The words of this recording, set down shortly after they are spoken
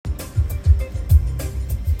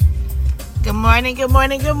Good morning,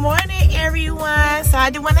 everyone. So I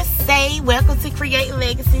do want to say welcome to Creating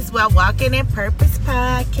Legacies While Walking in Purpose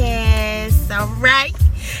podcast. All right.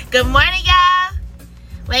 Good morning, y'all.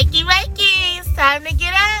 Wakey. It's time to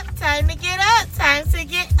get up. Time to get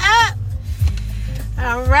up.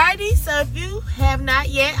 Alrighty. So if you have not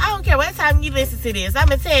yet, I don't care what time you listen to this, I'm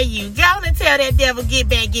going to tell you, go on and tell that devil, get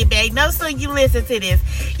back. No sooner you listen to this,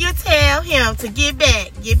 you tell him to get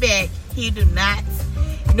back. He do not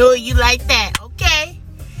know you like that, okay?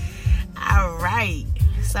 All right.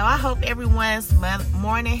 So I hope everyone's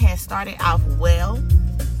morning has started off well.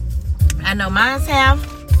 I know mine's have.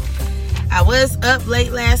 I was up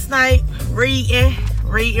late last night reading.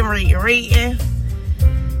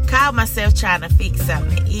 Called myself trying to fix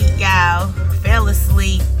something to eat, y'all. Fell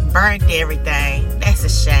asleep, burnt everything. That's a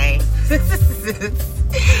shame.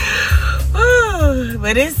 Ooh,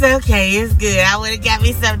 but it's okay. It's good. I would have got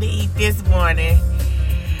me something to eat this morning.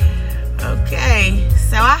 Okay,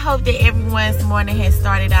 so I hope that everyone's morning has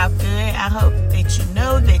started off good. I hope that you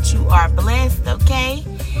know that you are blessed, okay?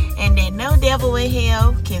 And that no devil in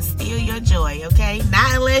hell can steal your joy, okay?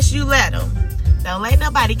 Not unless you let them. Don't let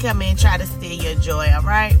nobody come in and try to steal your joy, all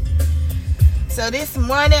right? So this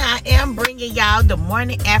morning, I am bringing y'all the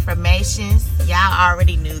morning affirmations. Y'all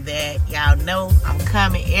already knew that. Y'all know I'm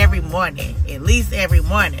coming every morning, at least every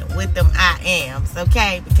morning, with them I ams,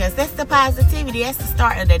 okay? Because that's the positivity. That's the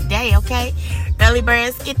start of the day, okay? Early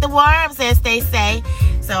birds get the worms, as they say.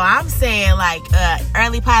 So I'm saying, like,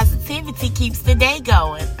 early positivity keeps the day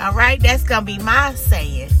going, all right? That's going to be my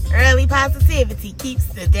saying. Early positivity keeps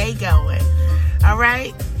the day going, all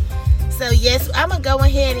right? So, yes, I'm going to go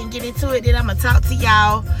ahead and get into it. Then I'm going to talk to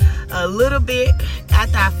y'all a little bit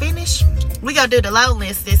after I finish. We're going to do the loan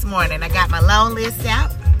list this morning. I got my loan list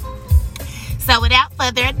out. So, without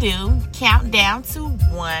further ado, count down to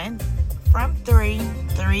 1 from 3.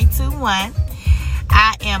 3, 2, 1.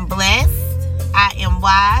 I am blessed. I am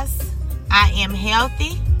wise. I am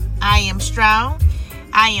healthy. I am strong.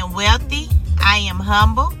 I am wealthy. I am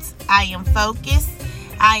humbled. I am focused.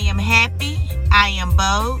 I am happy. I am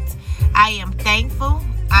bold. I am thankful.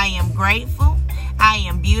 I am grateful. I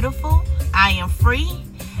am beautiful. I am free.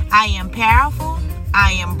 I am powerful.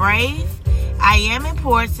 I am brave. I am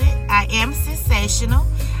important. I am sensational.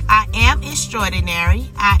 I am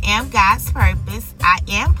extraordinary. I am God's purpose. I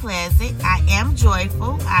am pleasant. I am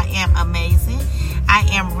joyful. I am amazing. I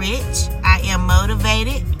am rich. I am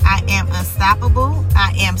motivated. I am unstoppable.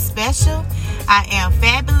 I am special. I am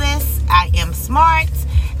fabulous. I am smart.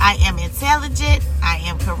 I am intelligent. I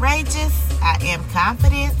am courageous. I am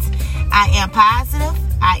confident. I am positive.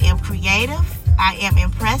 I am creative. I am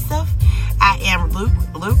impressive. I am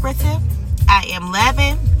lucrative. I am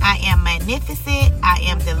loving. I am magnificent. I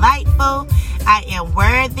am delightful. I am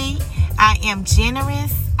worthy. I am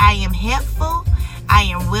generous. I am helpful. I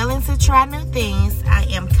am willing to try new things. I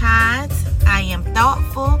am kind. I am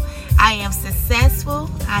thoughtful. I am successful.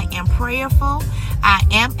 I am prayerful. I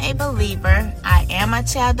am a believer. I am a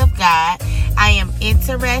child of God. I am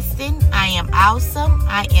interesting. I am awesome.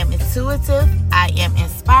 I am intuitive. I am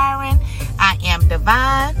inspiring. I am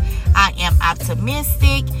divine. I am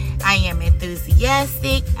optimistic. I am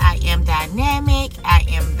enthusiastic. I am dynamic. I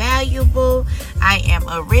am valuable. I am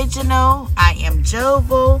original. I am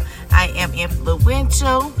jovial. I am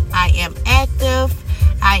influential. I am active.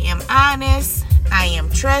 I am honest. I am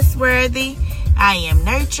trustworthy. I am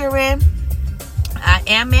nurturing. I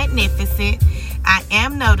am magnificent. I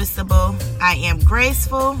am noticeable. I am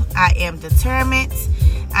graceful. I am determined.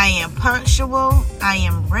 I am punctual. I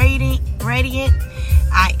am radiant.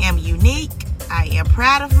 I am unique. I am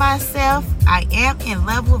proud of myself. I am in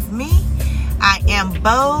love with me. I am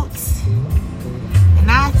bold.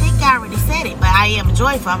 And I think I already said it, but I am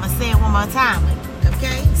joyful. I'm going to say it one more time.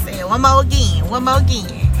 Okay? Say it one more again.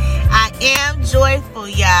 I am joyful,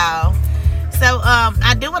 y'all. So,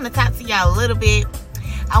 I do want to talk to y'all a little bit.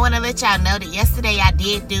 I want to let y'all know that yesterday I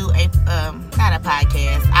did do not a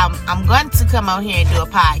podcast. I'm going to come on here and do a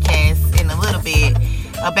podcast in a little bit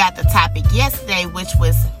about the topic yesterday, which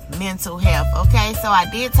was mental health. Okay, so I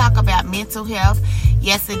did talk about mental health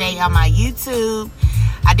yesterday on my YouTube.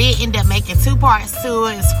 I did end up making 2 parts to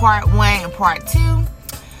it. It's part 1 and part 2.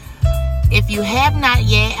 If you have not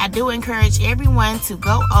yet, I do encourage everyone to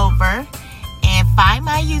go over and find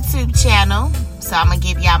my YouTube channel. So I'm going to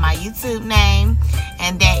give y'all my YouTube name,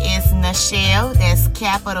 and that is Nichelle. That's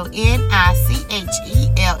capital Nicelle,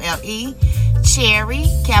 Cherry,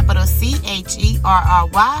 capital Cherry,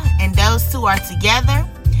 and those 2 are together.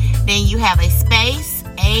 Then you have a space,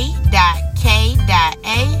 A.K.A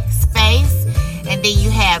space, and then you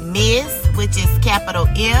have Ms., which is capital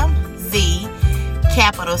MZ,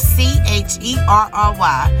 capital CHERRY,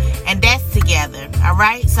 and that's together. All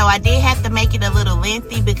right, so I did have to make it a little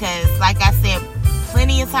lengthy because, like I said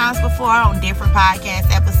plenty of times before on different podcast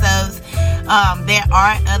episodes, there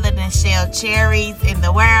are other Nichelle Cherries in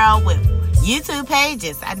the world with YouTube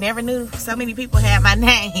pages. I never knew so many people had my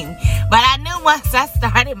name, but I knew once I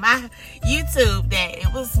started my YouTube that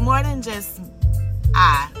it was more than just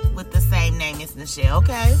I with the same name as Nichelle,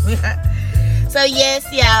 okay? So yes,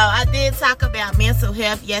 y'all, I did talk about mental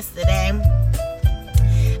health yesterday.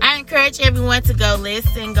 I encourage everyone to go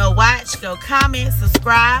listen, go watch, go comment,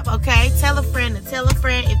 subscribe, okay? Tell a friend to tell a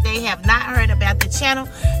friend if they have not heard about the channel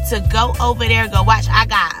to go over there, go watch. I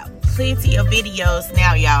got plenty of videos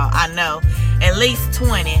now, y'all. I know, at least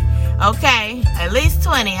 20, okay? At least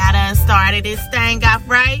 20. I done started this thing off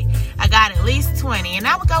right. I got at least 20, and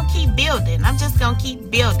I'm gonna keep building. I'm just gonna keep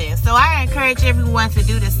building. So I encourage everyone to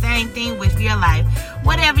do the same thing with your life.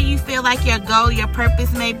 Whatever you feel like your goal, your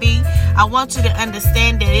purpose may be, I want you to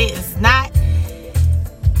understand that it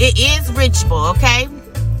is reachable, okay?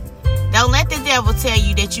 Don't let the devil tell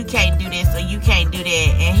you that you can't do this or you can't do that.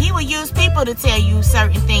 And he will use people to tell you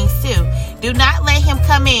certain things too. Do not let him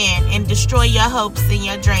come in and destroy your hopes and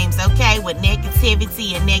your dreams, okay? With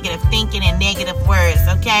negativity and negative thinking and negative words,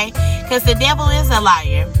 okay? Because the devil is a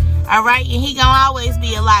liar, all right? And he gonna always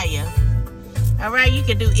be a liar, all right? You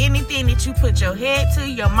can do anything that you put your head to,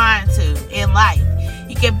 your mind to in life.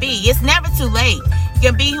 You can be. It's never too late. You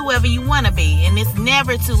can be whoever you want to be, and it's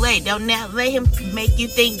never too late. Don't let him make you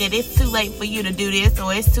think that it's too late for you to do this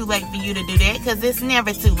or it's too late for you to do that, because it's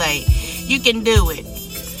never too late. You can do it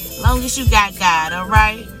as long as you got God, all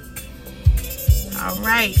right? All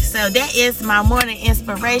right, so that is my morning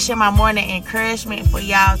inspiration, my morning encouragement for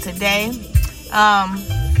y'all today.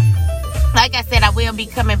 Like I said, I will be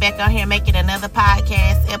coming back on here making another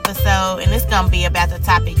podcast episode, and it's going to be about the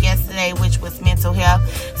topic yesterday, which was mental health.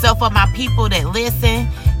 So for my people that listen,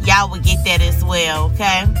 y'all will get that as well,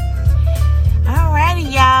 okay? Alrighty,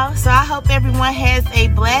 y'all. So I hope everyone has a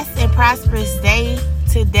blessed and prosperous day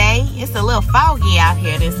today. It's a little foggy out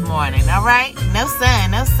here this morning, all right? No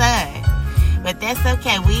sun. But that's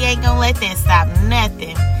okay. We ain't going to let that stop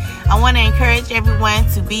nothing. I want to encourage everyone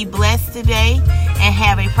to be blessed today and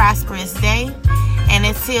have a prosperous day. And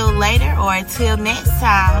until later or until next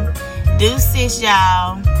time, deuces,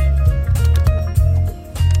 y'all.